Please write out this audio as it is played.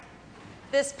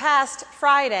This past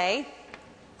Friday,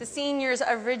 the seniors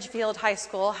of Ridgefield High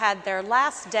School had their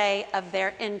last day of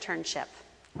their internship.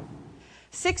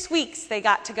 6 weeks they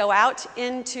got to go out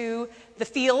into the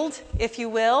field, if you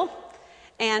will,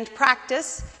 and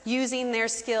practice using their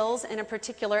skills in a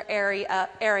particular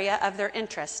area of their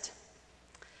interest.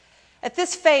 At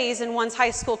this phase in one's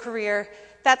high school career,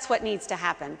 that's what needs to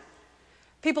happen.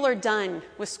 People are done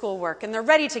with schoolwork and they're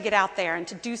ready to get out there and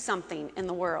to do something in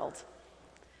the world.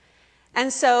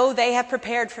 And so they have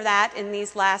prepared for that in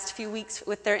these last few weeks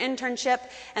with their internship,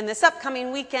 and this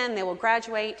upcoming weekend they will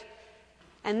graduate.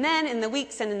 And then in the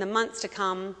weeks and in the months to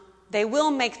come, they will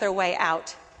make their way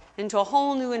out into a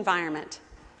whole new environment,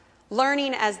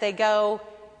 learning as they go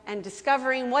and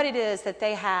discovering what it is that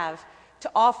they have to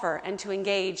offer and to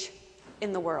engage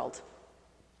in the world.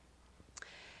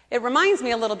 It reminds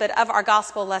me a little bit of our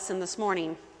gospel lesson this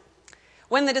morning.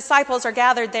 When the disciples are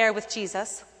gathered there with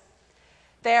Jesus,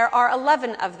 there are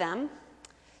 11 of them,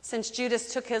 since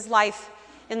Judas took his life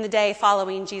in the day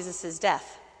following Jesus'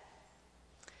 death.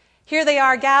 Here they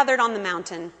are gathered on the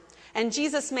mountain, and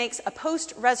Jesus makes a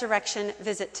post-resurrection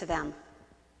visit to them.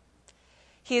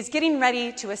 He is getting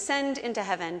ready to ascend into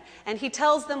heaven, and he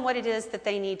tells them what it is that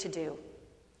they need to do.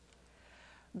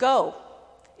 Go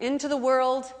into the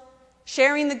world,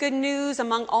 sharing the good news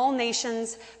among all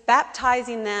nations,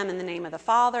 baptizing them in the name of the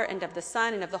Father and of the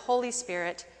Son and of the Holy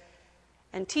Spirit,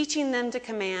 and teaching them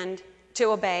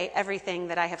to obey everything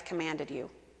that I have commanded you.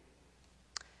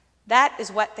 That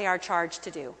is what they are charged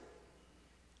to do.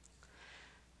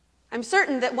 I'm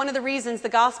certain that one of the reasons the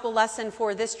gospel lesson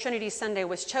for this Trinity Sunday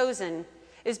was chosen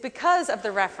is because of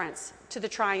the reference to the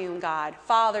triune God,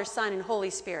 Father, Son, and Holy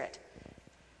Spirit.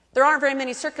 There aren't very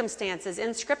many circumstances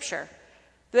in Scripture,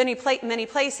 many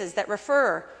places that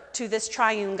refer to this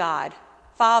triune God,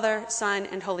 Father, Son,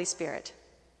 and Holy Spirit.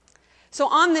 So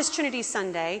on this Trinity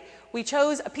Sunday, we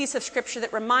chose a piece of Scripture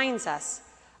that reminds us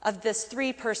of this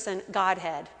three-person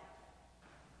Godhead.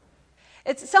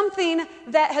 It's something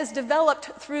that has developed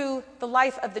through the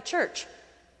life of the church.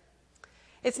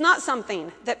 It's not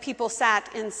something that people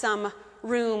sat in some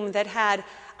room that had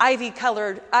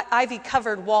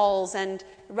ivy-covered walls and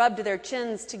rubbed their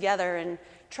chins together and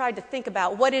tried to think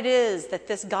about what it is that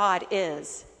this God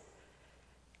is.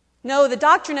 No, the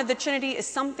doctrine of the Trinity is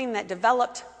something that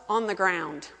developed on the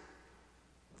ground.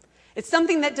 It's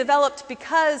something that developed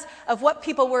because of what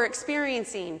people were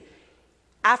experiencing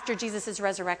after Jesus'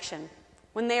 resurrection,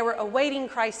 when they were awaiting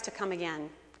Christ to come again,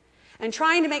 and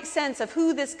trying to make sense of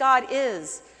who this God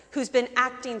is, who's been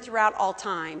acting throughout all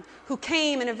time, who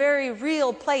came in a very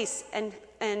real place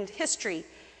and history,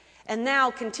 and now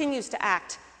continues to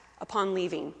act upon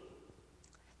leaving.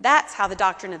 That's how the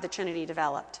doctrine of the Trinity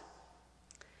developed.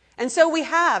 And so we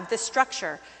have this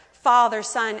structure, Father,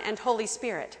 Son, and Holy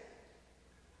Spirit.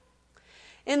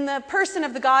 In the person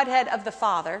of the Godhead of the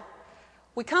Father,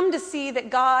 we come to see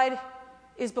that God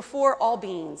is before all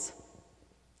beings.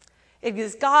 It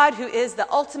is God who is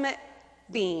the ultimate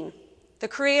being, the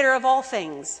creator of all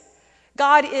things.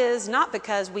 God is not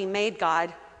because we made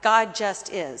God, God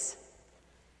just is.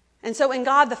 And so in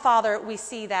God the Father, we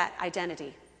see that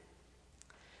identity.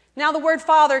 Now, the word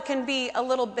Father can be a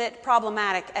little bit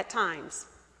problematic at times.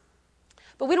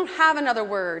 But we don't have another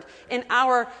word in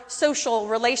our social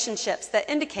relationships that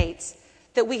indicates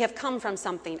that we have come from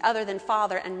something other than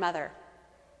father and mother.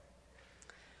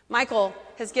 Michael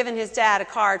has given his dad a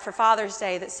card for Father's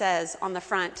Day that says on the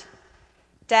front,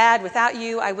 "Dad, without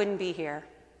you, I wouldn't be here."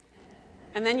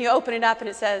 And then you open it up and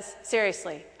it says,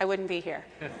 "Seriously, I wouldn't be here."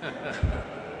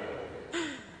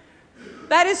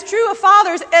 That is true of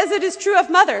fathers as it is true of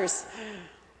mothers.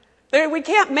 We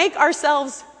can't make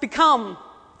ourselves become.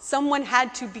 Someone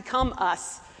had to become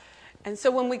us. And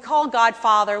so when we call God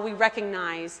Father, we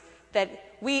recognize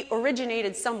that we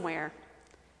originated somewhere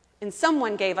and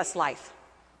someone gave us life.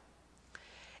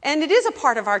 And it is a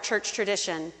part of our church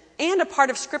tradition and a part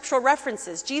of scriptural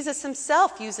references. Jesus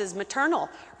himself uses maternal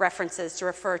references to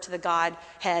refer to the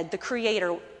Godhead, the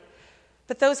Creator.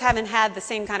 But those haven't had the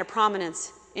same kind of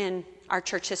prominence in our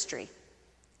church history.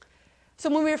 So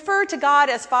when we refer to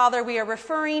God as Father, we are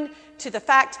referring to the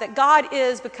fact that God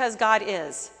is because God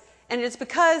is. And it's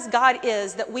because God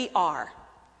is that we are.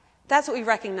 That's what we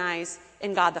recognize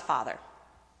in God the Father.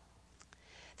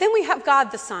 Then we have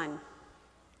God the Son.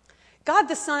 God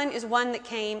the Son is one that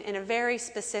came in a very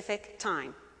specific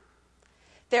time.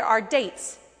 There are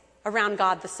dates around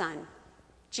God the Son,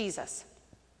 Jesus.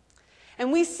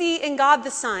 And we see in God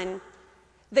the Son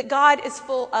that God is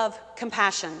full of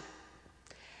compassion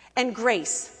and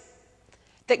grace,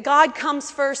 that God comes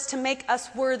first to make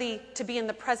us worthy to be in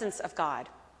the presence of God,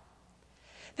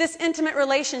 This intimate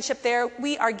relationship there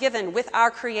we are given with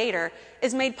our Creator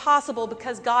is made possible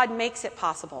because God makes it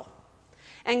possible.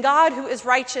 And God, who is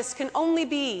righteous, can only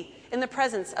be in the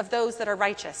presence of those that are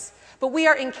righteous. But we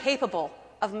are incapable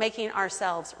of making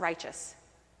ourselves righteous.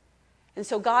 And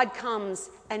so God comes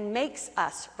and makes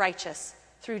us righteous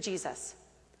through Jesus.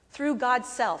 Through God's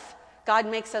self, God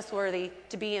makes us worthy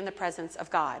to be in the presence of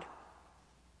God.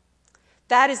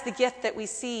 That is the gift that we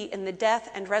see in the death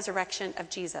and resurrection of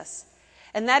Jesus.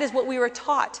 And that is what we were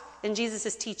taught in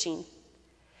Jesus' teaching.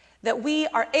 That we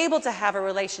are able to have a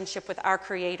relationship with our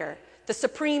Creator, the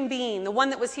supreme being, the one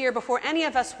that was here before any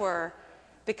of us were,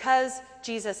 because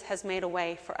Jesus has made a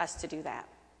way for us to do that.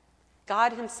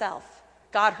 God himself,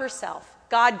 God herself,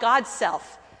 God's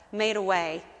self made a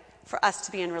way for us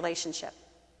to be in relationship.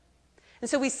 And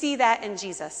so we see that in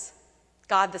Jesus,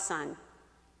 God the Son.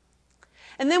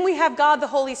 And then we have God the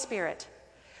Holy Spirit,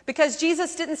 because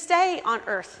Jesus didn't stay on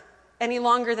earth any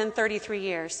longer than 33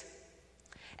 years.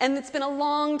 And it's been a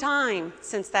long time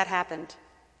since that happened.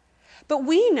 But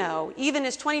we know, even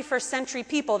as 21st century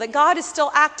people, that God is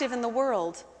still active in the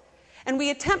world. And we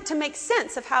attempt to make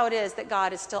sense of how it is that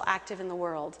God is still active in the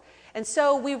world. And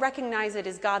so we recognize it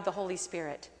as God the Holy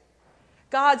Spirit.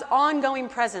 God's ongoing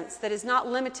presence that is not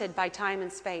limited by time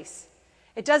and space.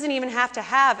 It doesn't even have to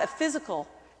have a physical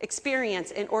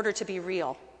experience in order to be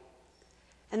real.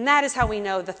 And that is how we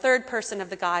know the third person of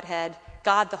the Godhead,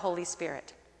 God the Holy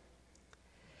Spirit.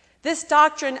 This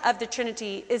doctrine of the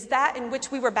Trinity is that in which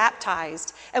we were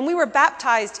baptized. And we were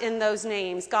baptized in those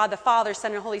names, God the Father,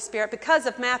 Son, and Holy Spirit, because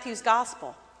of Matthew's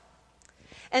gospel.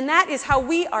 And that is how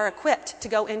we are equipped to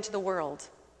go into the world.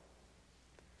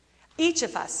 Each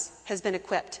of us has been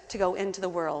equipped to go into the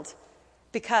world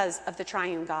because of the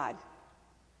triune God.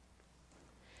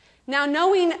 Now,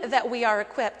 knowing that we are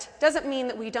equipped doesn't mean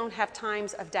that we don't have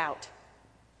times of doubt.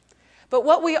 But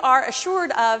what we are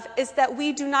assured of is that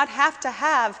we do not have to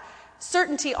have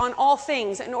certainty on all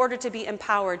things in order to be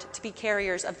empowered to be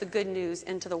carriers of the good news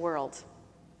into the world.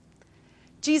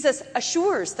 Jesus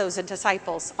assures those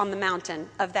disciples on the mountain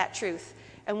of that truth,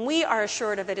 and we are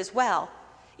assured of it as well,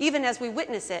 even as we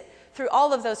witness it through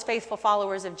all of those faithful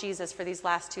followers of Jesus for these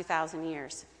last 2,000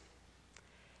 years.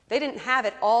 They didn't have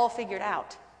it all figured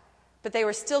out, but they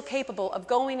were still capable of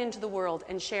going into the world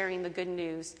and sharing the good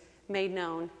news made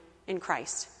known in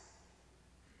Christ.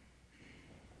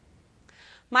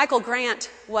 Michael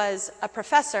Grant was a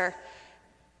professor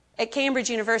at Cambridge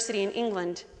University in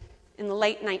England in the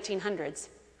late 1900s.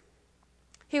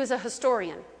 He was a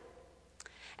historian,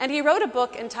 and he wrote a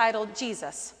book entitled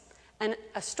Jesus, an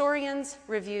historian's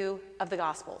review of the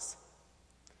Gospels.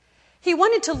 He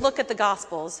wanted to look at the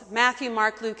Gospels, Matthew,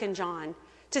 Mark, Luke, and John,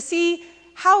 to see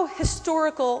how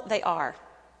historical they are.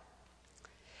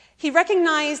 He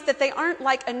recognized that they aren't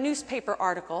like a newspaper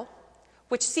article,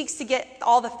 which seeks to get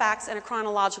all the facts in a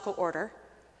chronological order,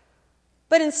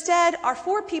 but instead are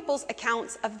four people's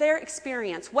accounts of their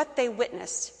experience, what they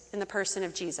witnessed in the person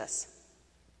of Jesus.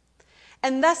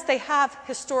 And thus they have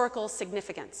historical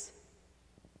significance.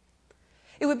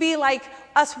 It would be like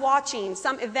us watching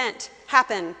some event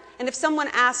happen, and if someone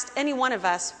asked any one of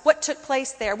us what took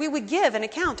place there, we would give an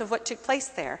account of what took place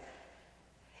there.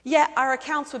 Yet our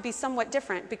accounts would be somewhat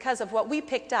different because of what we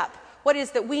picked up, what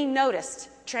is that we noticed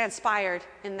transpired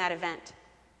in that event.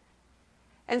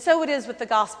 And so it is with the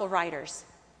gospel writers.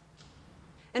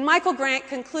 And Michael Grant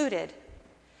concluded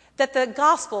that the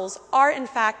Gospels are in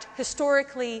fact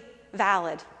historically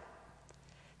valid.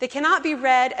 They cannot be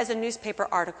read as a newspaper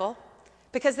article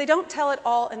because they don't tell it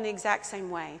all in the exact same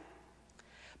way.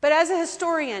 But as a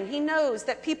historian, he knows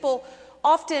that people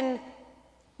often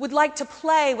would like to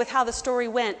play with how the story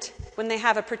went when they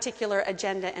have a particular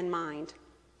agenda in mind.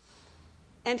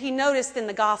 And he noticed in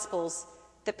the Gospels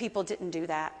that people didn't do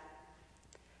that.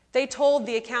 They told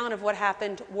the account of what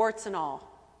happened, warts and all.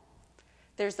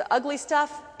 There's the ugly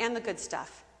stuff and the good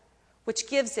stuff, which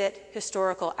gives it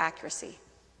historical accuracy.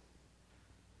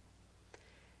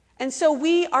 And so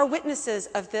we are witnesses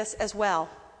of this as well.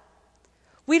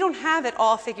 We don't have it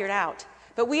all figured out,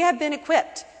 but we have been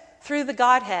equipped through the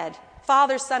Godhead,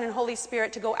 Father, Son, and Holy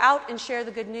Spirit, to go out and share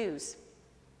the good news.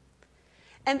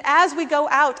 And as we go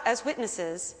out as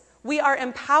witnesses, we are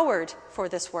empowered for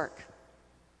this work.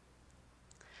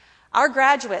 Our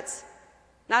graduates,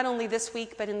 not only this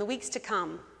week, but in the weeks to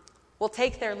come, will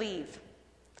take their leave.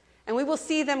 And we will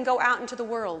see them go out into the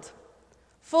world,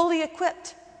 fully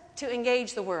equipped to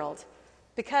engage the world,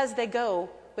 because they go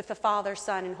with the Father,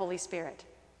 Son, and Holy Spirit.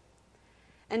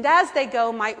 And as they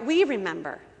go, might we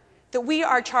remember that we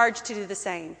are charged to do the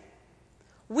same.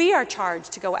 We are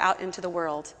charged to go out into the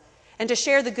world. and to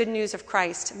share the good news of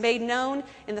Christ, made known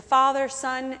in the Father,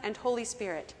 Son, and Holy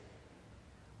Spirit.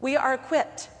 We are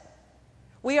equipped.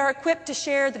 We are equipped to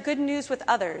share the good news with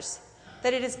others,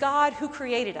 that it is God who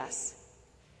created us.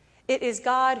 It is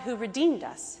God who redeemed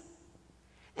us.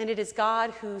 And it is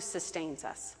God who sustains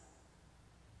us.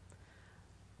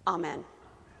 Amen.